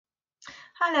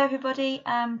Hello everybody.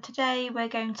 Today we're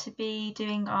going to be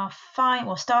doing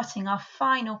starting our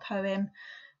final poem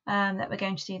that we're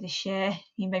going to do this year.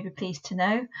 You may be pleased to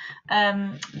know.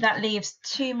 That leaves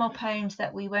two more poems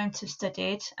that we won't have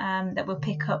studied that we'll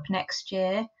pick up next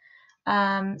year.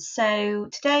 So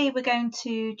today we're going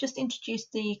to just introduce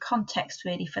the context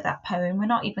really for that poem. We're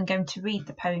not even going to read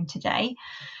the poem today.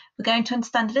 We're going to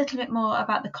understand a little bit more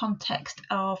about the context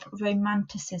of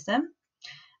Romanticism.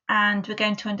 And we're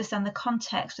going to understand the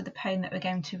context of the poem that we're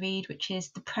going to read, which is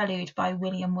The Prelude by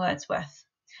William Wordsworth.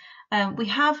 We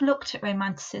have looked at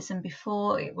Romanticism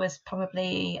before. It was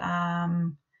probably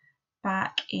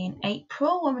back in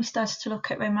April when we started to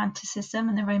look at Romanticism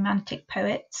and the Romantic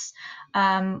poets.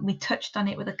 We touched on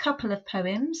it with a couple of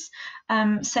poems.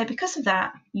 So because of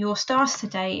that, your start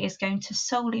today is going to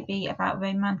solely be about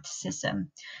Romanticism.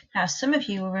 Now, some of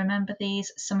you will remember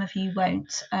these, some of you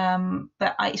won't,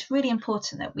 but it's really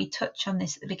important that we touch on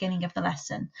this at the beginning of the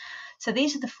lesson. So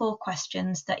these are the four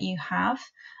questions that you have.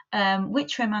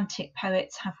 Which Romantic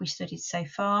poets have we studied so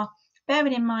far?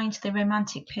 Bearing in mind the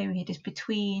Romantic period is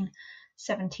between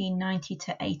 1790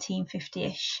 to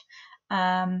 1850-ish.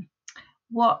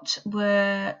 What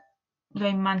were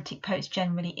Romantic poets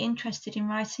generally interested in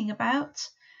writing about?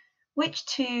 Which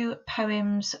two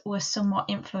poems were somewhat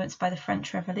influenced by the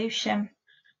French Revolution?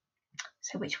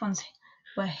 So which ones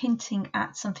were hinting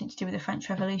at something to do with the French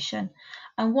Revolution?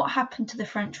 And what happened to the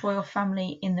French royal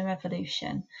family in the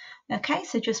Revolution? Okay,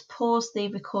 so just pause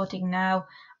the recording now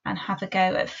and have a go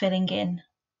at filling in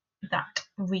that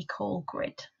recall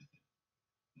grid.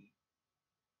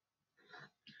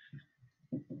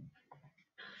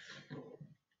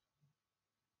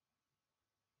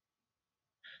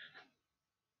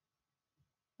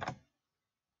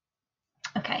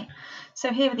 Okay,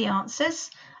 so here are the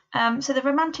answers. So the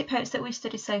Romantic poets that we've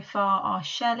studied so far are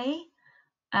Shelley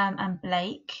and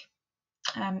Blake.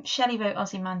 Shelley wrote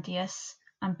Ozymandias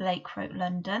and Blake wrote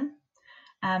London.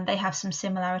 They have some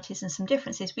similarities and some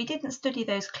differences. We didn't study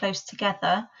those close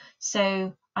together,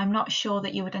 so I'm not sure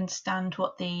that you would understand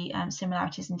what the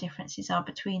similarities and differences are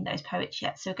between those poets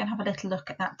yet. So we're going to have a little look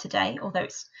at that today, although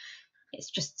it's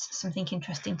just something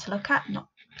interesting to look at, not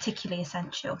particularly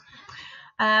essential.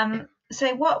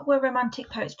 So what were Romantic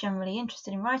poets generally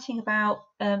interested in writing about?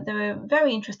 They were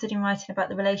very interested in writing about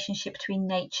the relationship between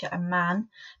nature and man,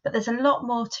 but there's a lot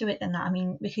more to it than that. I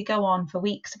mean, we could go on for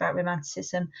weeks about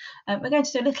Romanticism. We're going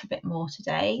to do a little bit more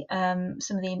today,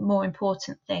 some of the more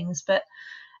important things, but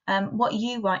what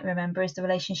you might remember is the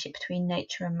relationship between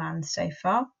nature and man so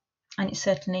far, and it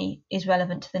certainly is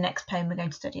relevant to the next poem we're going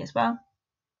to study as well.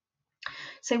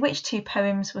 So which two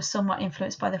poems were somewhat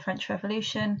influenced by the French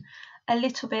Revolution? A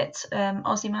little bit.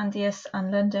 Ozymandias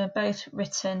and London are both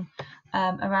written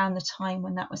around the time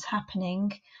when that was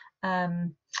happening,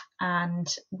 and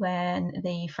when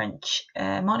the French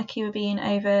monarchy were being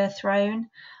overthrown,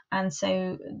 and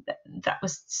so that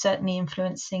was certainly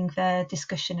influencing their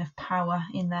discussion of power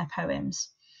in their poems.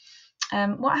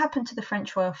 What happened to the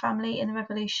French royal family in the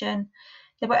Revolution?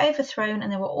 They were overthrown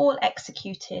and they were all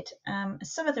executed.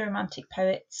 Some of the Romantic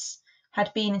poets had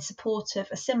been in support of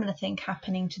a similar thing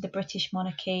happening to the British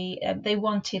monarchy. They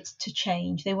wanted to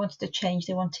change. They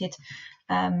wanted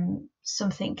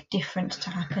something different to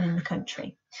happen in the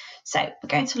country. So we're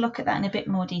going to look at that in a bit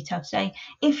more detail today.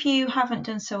 If you haven't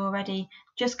done so already,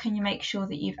 just can you make sure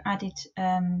that you've added,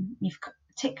 you've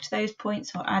ticked those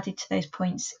points or added to those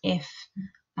points if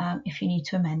you need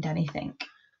to amend anything.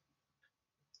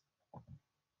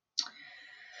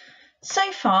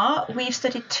 So far, we've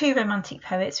studied two Romantic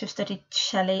poets. We've studied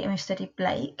Shelley and we've studied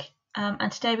Blake.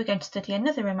 And today we're going to study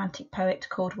another Romantic poet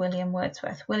called William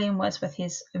Wordsworth. William Wordsworth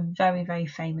is a very, very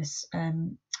famous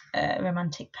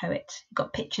Romantic poet. You've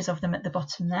got pictures of them at the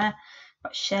bottom there. We've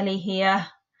got Shelley here,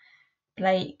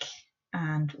 Blake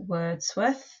and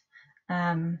Wordsworth.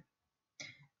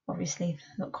 Obviously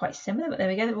look quite similar, but there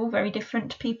we go, they're all very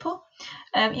different people.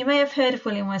 You may have heard of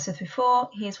William Wordsworth before.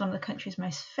 He is one of the country's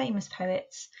most famous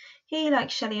poets. He,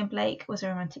 like Shelley and Blake, was a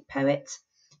Romantic poet.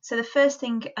 So the first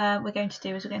thing we're going to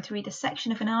do is we're going to read a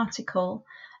section of an article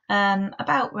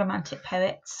about Romantic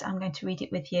poets. I'm going to read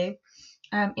it with you.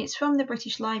 It's from the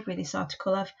British Library, this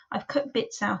article. I've cut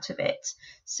bits out of it,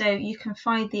 so you can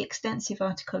find the extensive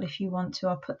article if you want to.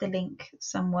 I'll put the link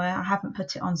somewhere. I haven't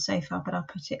put it on so far, but I'll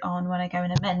put it on when I go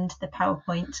and amend the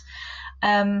PowerPoint.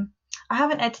 I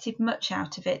haven't edited much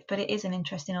out of it, but it is an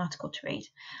interesting article to read.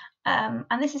 And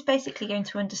this is basically going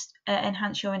to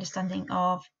enhance your understanding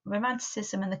of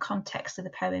Romanticism and the context of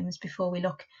the poems before we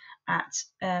look at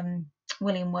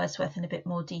William Wordsworth in a bit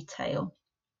more detail.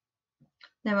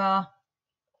 There are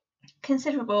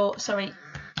considerable, sorry,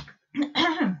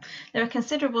 There are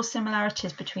considerable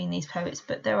similarities between these poets,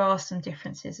 but there are some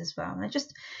differences as well. And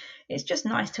it's just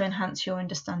nice to enhance your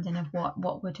understanding of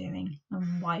what we're doing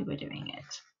and why we're doing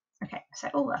it. Okay,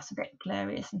 so that's a bit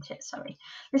blurry, isn't it? Sorry.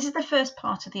 This is the first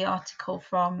part of the article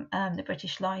from the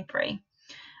British Library.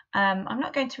 I'm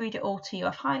not going to read it all to you.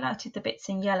 I've highlighted the bits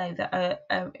in yellow that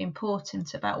are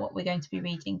important about what we're going to be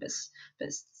reading,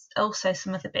 but also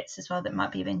some other bits as well that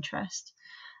might be of interest.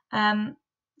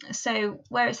 So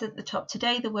where it's at the top,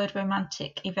 today the word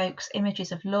romantic evokes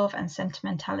images of love and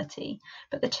sentimentality,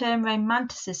 but the term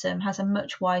romanticism has a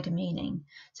much wider meaning.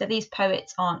 So these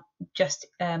poets aren't just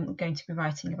going to be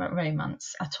writing about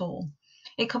romance at all.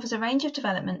 It covers a range of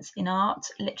developments in art,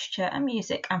 literature and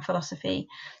music and philosophy,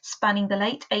 spanning the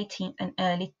late 18th and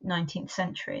early 19th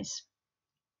centuries.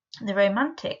 The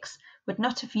Romantics would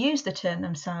not have used the term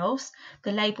themselves.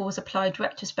 The label was applied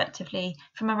retrospectively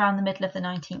from around the middle of the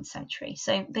 19th century.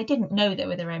 So they didn't know they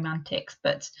were the Romantics,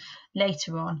 but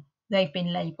later on they've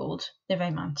been labelled the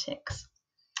Romantics.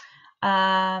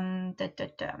 In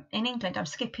England, I'm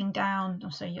skipping down. Oh,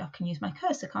 sorry, I can use my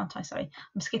cursor, can't I? Sorry,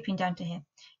 I'm skipping down to here.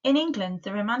 In England,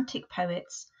 the Romantic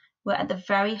poets were at the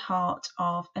very heart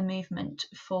of a movement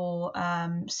for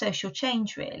social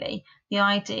change, really. The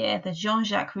idea that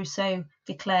Jean-Jacques Rousseau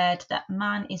declared that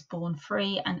man is born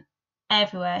free and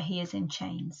everywhere he is in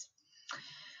chains.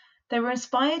 The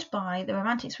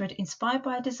Romantics were inspired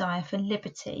by a desire for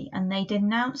liberty, and they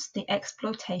denounced the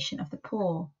exploitation of the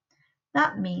poor.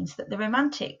 That means that the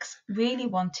Romantics really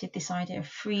wanted this idea of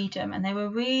freedom, and they were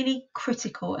really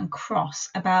critical and cross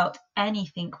about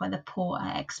anything where the poor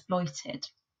are exploited.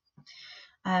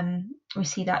 We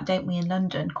see that, don't we, in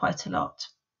London quite a lot,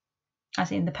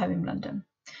 as in the poem London.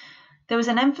 There was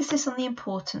an emphasis on the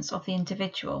importance of the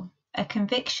individual, a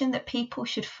conviction that people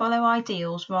should follow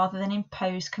ideals rather than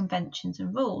impose conventions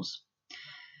and rules.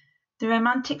 The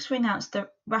Romantics renounced the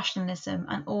rationalism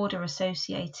and order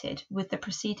associated with the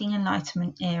preceding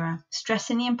Enlightenment era,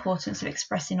 stressing the importance of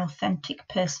expressing authentic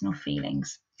personal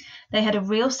feelings. They had a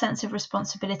real sense of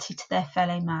responsibility to their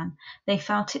fellow man. They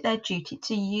felt it their duty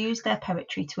to use their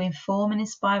poetry to inform and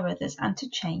inspire others and to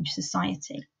change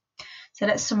society. So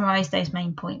let's summarise those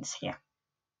main points here.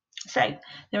 So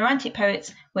the Romantic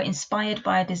poets were inspired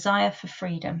by a desire for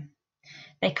freedom.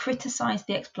 They criticised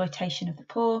the exploitation of the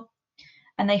poor,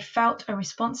 and they felt a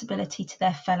responsibility to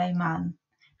their fellow man.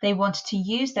 They wanted to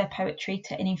use their poetry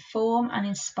to inform and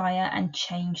inspire and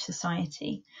change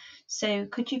society. So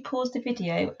could you pause the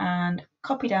video and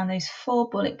copy down those 4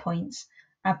 bullet points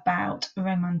about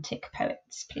Romantic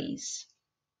poets, please?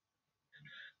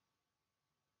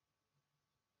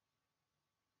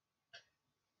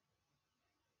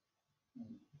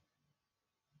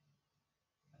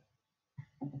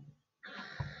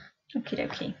 Okie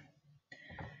dokie.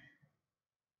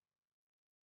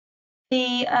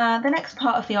 The next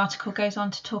part of the article goes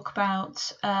on to talk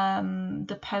about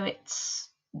the poets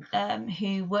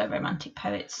who were Romantic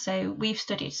poets. So we've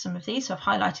studied some of these, so I've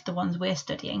highlighted the ones we're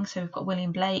studying. So we've got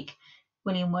William Blake,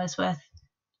 William Wordsworth,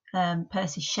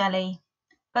 Percy Shelley.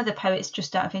 Other poets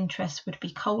just out of interest would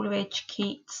be Coleridge,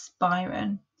 Keats,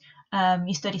 Byron.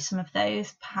 You study some of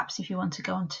those, perhaps if you want to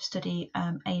go on to study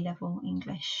A-level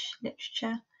English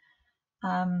literature.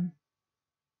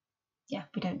 Yeah,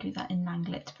 we don't do that in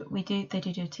Langlit, but we do. They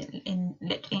do it in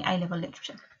A-level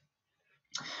literature.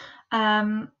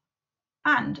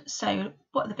 And so,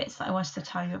 what are the bits that I wanted to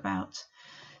tell you about?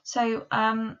 So,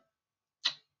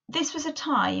 this was a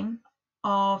time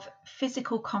of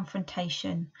physical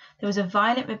confrontation. There was a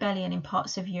violent rebellion in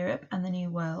parts of Europe and the New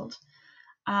World,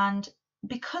 and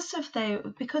because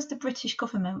the British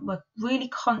government were really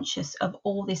conscious of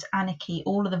all this anarchy,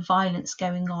 all of the violence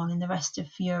going on in the rest of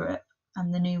Europe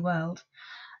and the New World,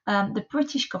 the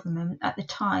British government at the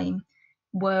time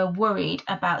were worried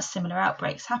about similar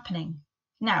outbreaks happening.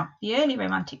 Now, the early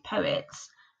Romantic poets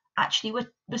actually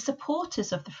were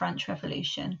supporters of the French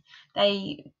Revolution.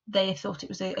 They thought it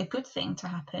was a good thing to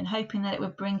happen, hoping that it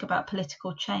would bring about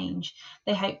political change.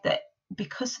 They hoped that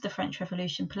because of the French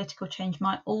Revolution, political change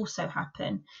might also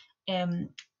happen in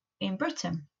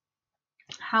Britain.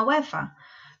 However,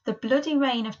 the bloody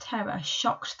reign of terror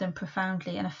shocked them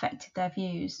profoundly and affected their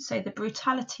views. So the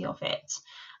brutality of it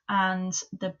and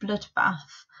the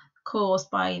bloodbath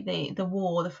caused by the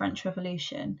war, the French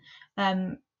Revolution,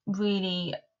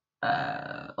 really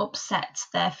upset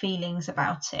their feelings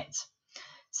about it.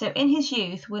 So in his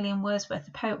youth, William Wordsworth,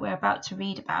 the poet we're about to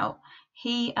read about,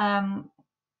 he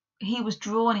was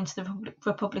drawn into the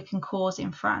Republican cause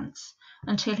in France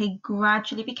until he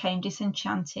gradually became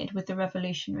disenchanted with the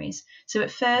revolutionaries. So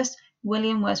at first,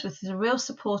 William Wordsworth was a real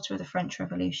supporter of the French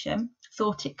Revolution,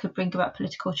 thought it could bring about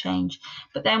political change.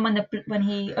 But then when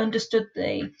he understood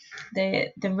the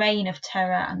reign of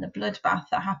terror and the bloodbath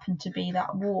that happened to be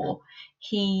that war,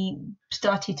 he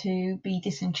started to be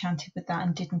disenchanted with that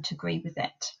and didn't agree with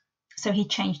it. So he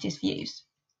changed his views.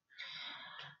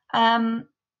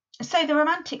 So the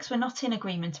Romantics were not in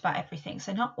agreement about everything.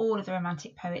 So not all of the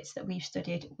Romantic poets that we've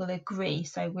studied will agree.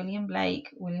 So William Blake,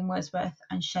 William Wordsworth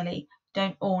and Shelley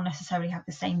don't all necessarily have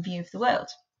the same view of the world.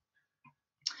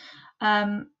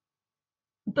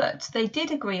 But they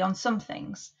did agree on some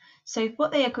things. So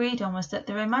what they agreed on was that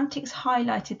the Romantics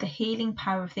highlighted the healing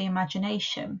power of the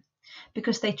imagination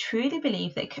because they truly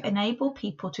believed that it could enable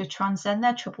people to transcend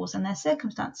their troubles and their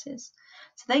circumstances.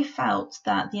 So they felt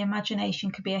that the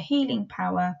imagination could be a healing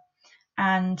power,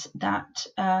 and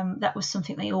that was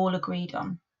something they all agreed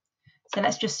on. So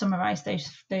let's just summarise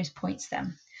those points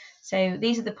then. So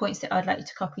these are the points that I'd like you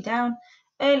to copy down.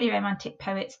 Early Romantic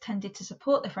poets tended to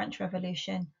support the French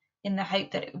Revolution in the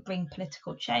hope that it would bring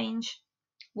political change.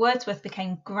 Wordsworth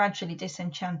became gradually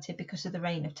disenchanted because of the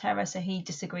reign of terror, so he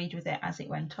disagreed with it as it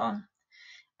went on.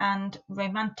 And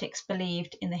Romantics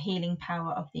believed in the healing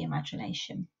power of the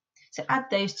imagination. So add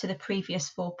those to the previous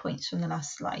 4 points from the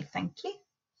last slide. Thank you.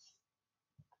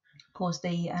 Pause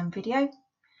the video.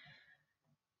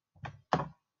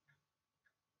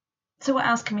 So what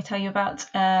else can we tell you about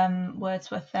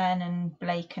Wordsworth then and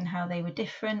Blake and how they were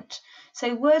different?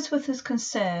 So Wordsworth was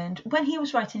concerned, when he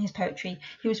was writing his poetry,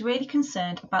 he was really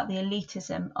concerned about the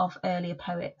elitism of earlier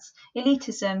poets.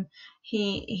 Elitism,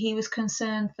 he was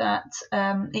concerned that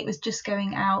it was just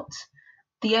going out,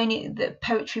 the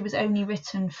poetry was only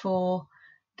written for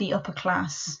the upper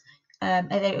class.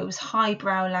 It was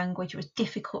highbrow language, it was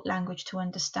difficult language to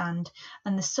understand,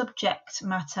 and the subject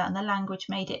matter and the language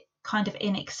made it kind of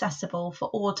inaccessible for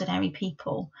ordinary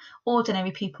people.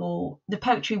 The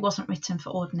poetry wasn't written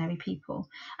for ordinary people,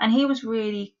 and he was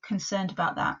really concerned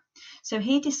about that. So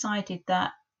he decided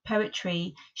that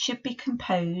poetry should be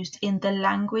composed in the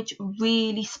language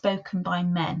really spoken by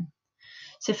men.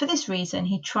 So for this reason,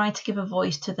 he tried to give a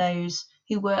voice to those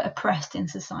who were oppressed in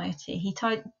society. He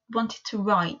wanted to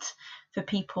write for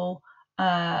people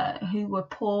who were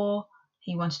poor.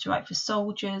 He wanted to write for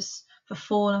soldiers, for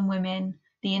fallen women,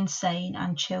 the insane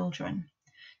and children.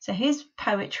 So his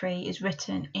poetry is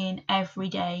written in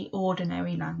everyday,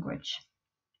 ordinary language.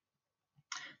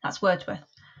 That's Wordsworth.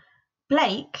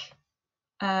 Blake,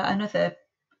 another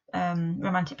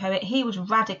Romantic poet, he was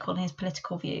radical in his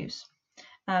political views.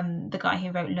 The guy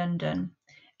who wrote London,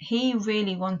 he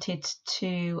really wanted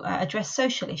to address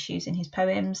social issues in his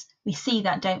poems. We see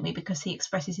that, don't we, because he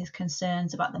expresses his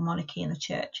concerns about the monarchy and the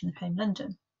church in the poem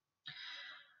London.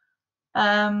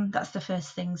 That's the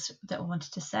first things that I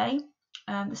wanted to say.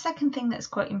 The second thing that's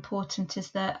quite important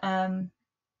is that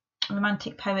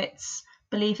Romantic poets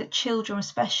believe that children were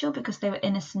special because they were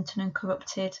innocent and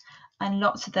uncorrupted, and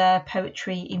lots of their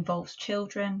poetry involves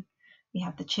children. We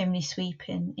have the chimney sweep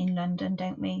in London,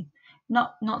 don't we?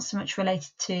 Not so much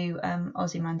related to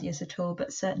Ozymandias at all,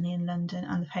 but certainly in London,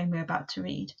 and the poem we're about to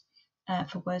read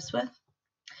for Wordsworth.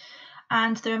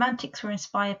 And the Romantics were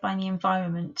inspired by the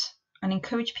environment and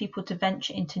encouraged people to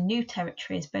venture into new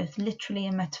territories, both literally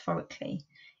and metaphorically.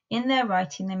 In their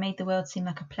writing, they made the world seem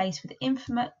like a place with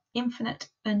infinite,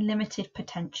 unlimited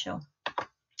potential.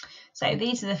 So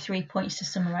these are the 3 points to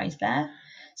summarise there.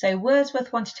 So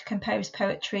Wordsworth wanted to compose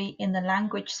poetry in the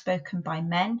language spoken by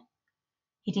men.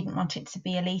 He didn't want it to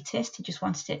be elitist, he just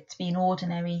wanted it to be an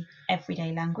ordinary,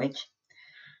 everyday language.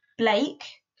 Blake,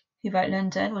 who wrote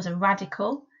London, was a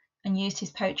radical and used his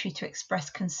poetry to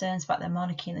express concerns about the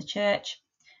monarchy and the church.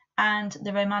 And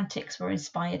the Romantics were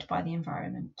inspired by the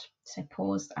environment. So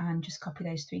pause and just copy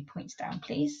those 3 points down,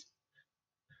 please.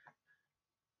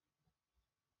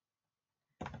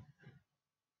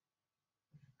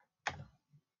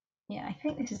 Yeah, I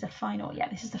think this is the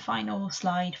final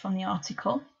slide from the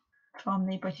article from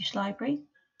the British Library.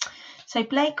 So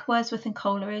Blake, Wordsworth and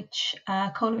Coleridge,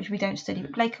 Coleridge we don't study,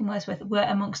 but Blake and Wordsworth were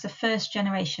amongst the first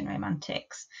generation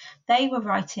Romantics. They were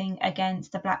writing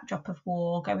against the backdrop of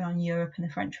war going on in Europe and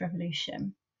the French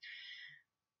Revolution.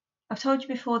 I've told you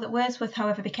before that Wordsworth,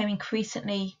 however, became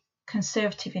increasingly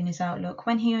conservative in his outlook.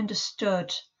 When he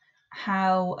understood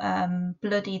how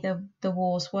bloody the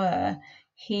wars were,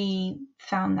 he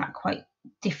found that quite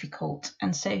difficult,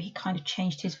 and so he kind of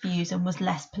changed his views and was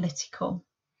less political.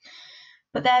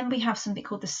 But then we have something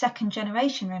called the second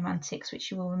generation Romantics, which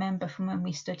you will remember from when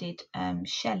we studied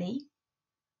Shelley,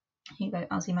 who wrote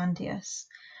Ozymandias,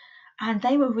 and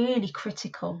they were really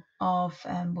critical of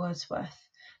Wordsworth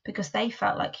because they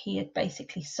felt like he had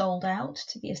basically sold out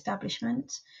to the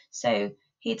establishment. So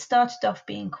he had started off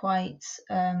being quite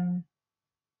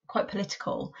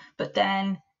political, but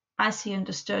then as he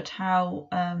understood how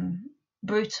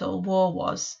brutal war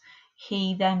was,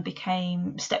 he then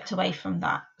stepped away from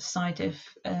that side of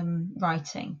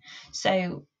writing.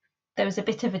 So there was a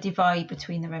bit of a divide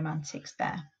between the Romantics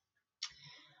there.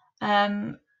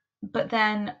 But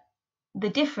then the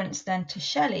difference then to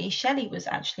Shelley was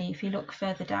actually, if you look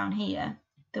further down here,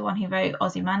 the one who wrote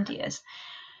Ozymandias,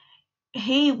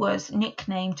 he was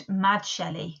nicknamed Mad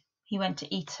Shelley. He went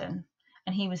to Eton,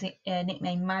 and he was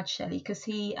nicknamed Mad Shelley because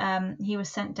he was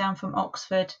sent down from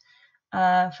Oxford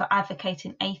for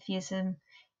advocating atheism,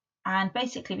 and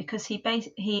basically because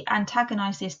he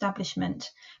antagonised the establishment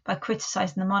by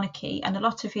criticising the monarchy, and a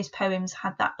lot of his poems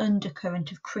had that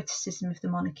undercurrent of criticism of the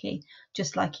monarchy,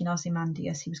 just like in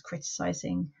Ozymandias, he was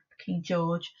criticising King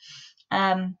George,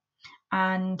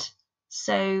 and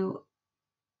so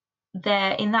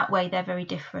in that way they're very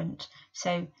different.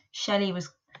 So Shelley was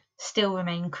still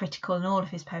remaining critical in all of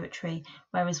his poetry,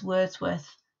 whereas Wordsworth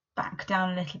backed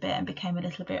down a little bit and became a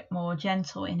little bit more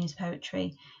gentle in his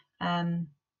poetry. And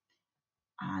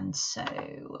so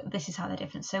this is how they're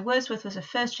different. So Wordsworth was a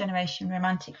first generation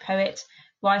romantic poet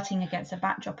writing against a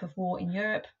backdrop of war in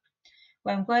Europe.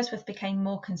 When Wordsworth became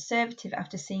more conservative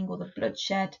after seeing all the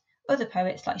bloodshed, other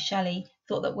poets like Shelley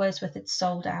thought that Wordsworth had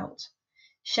sold out.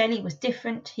 Shelley was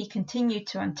different. He continued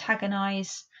to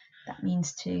antagonise, that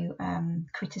means to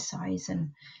criticise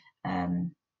and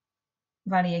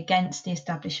rally against the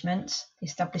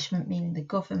establishment meaning the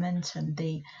government and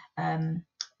the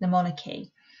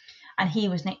monarchy, and he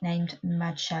was nicknamed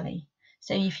Mad Shelley.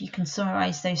 So if you can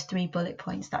summarise those 3 bullet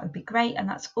points, that would be great, and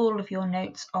that's all of your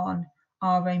notes on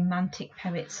our romantic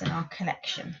poets and our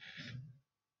collection.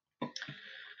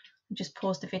 Just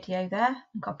pause the video there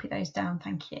and copy those down,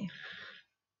 thank you.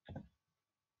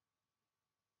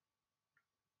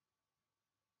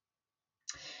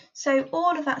 So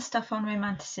all of that stuff on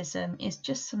Romanticism is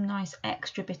just some nice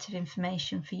extra bit of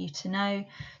information for you to know,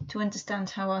 to understand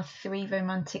how our 3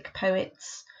 romantic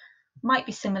poets might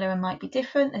be similar and might be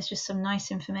different. There's just some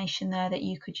nice information there that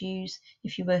you could use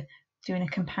if you were doing a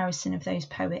comparison of those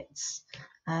poets.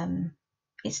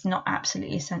 It's not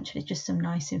absolutely essential, it's just some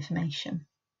nice information.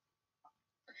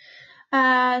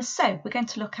 So we're going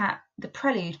to look at the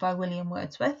Prelude by William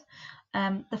Wordsworth.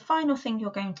 The final thing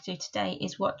you're going to do today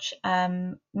is watch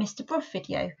Mr. Bruff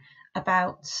video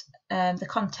about the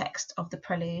context of the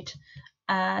Prelude.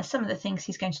 Some of the things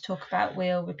he's going to talk about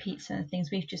will repeat some of the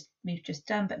things we've just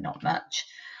done, but not much.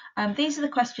 These are the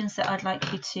questions that I'd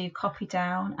like you to copy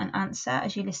down and answer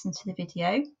as you listen to the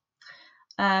video.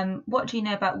 What do you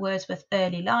know about Wordsworth's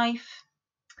early life?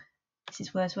 This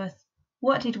is Wordsworth.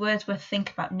 What did Wordsworth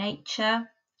think about nature?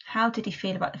 How did he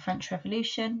feel about the French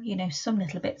Revolution? You know some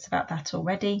little bits about that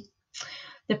already.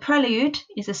 The Prelude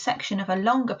is a section of a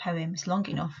longer poem. It's long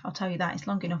enough, I'll tell you that, it's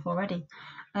long enough already.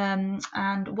 And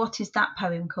what is that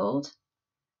poem called?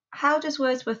 How does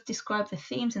Wordsworth describe the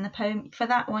themes in the poem? For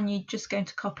that one, you're just going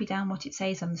to copy down what it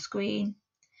says on the screen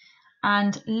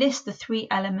and list the 3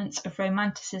 elements of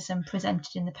romanticism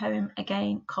presented in the poem.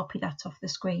 Again, copy that off the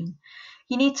screen.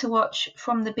 You need to watch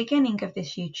from the beginning of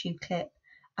this YouTube clip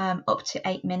up to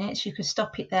 8 minutes. You could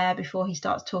stop it there before he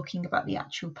starts talking about the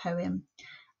actual poem.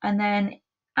 And then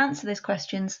answer those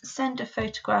questions, send a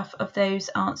photograph of those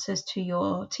answers to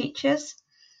your teachers.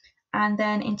 And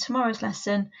then in tomorrow's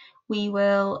lesson, we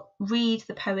will read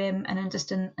the poem and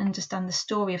understand the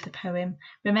story of the poem,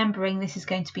 remembering this is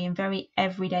going to be in very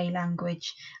everyday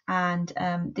language, and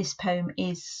this poem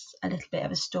is a little bit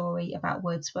of a story about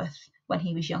Wordsworth when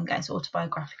he was younger. It's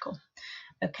autobiographical.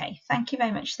 Okay, thank you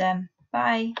very much then.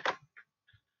 Bye.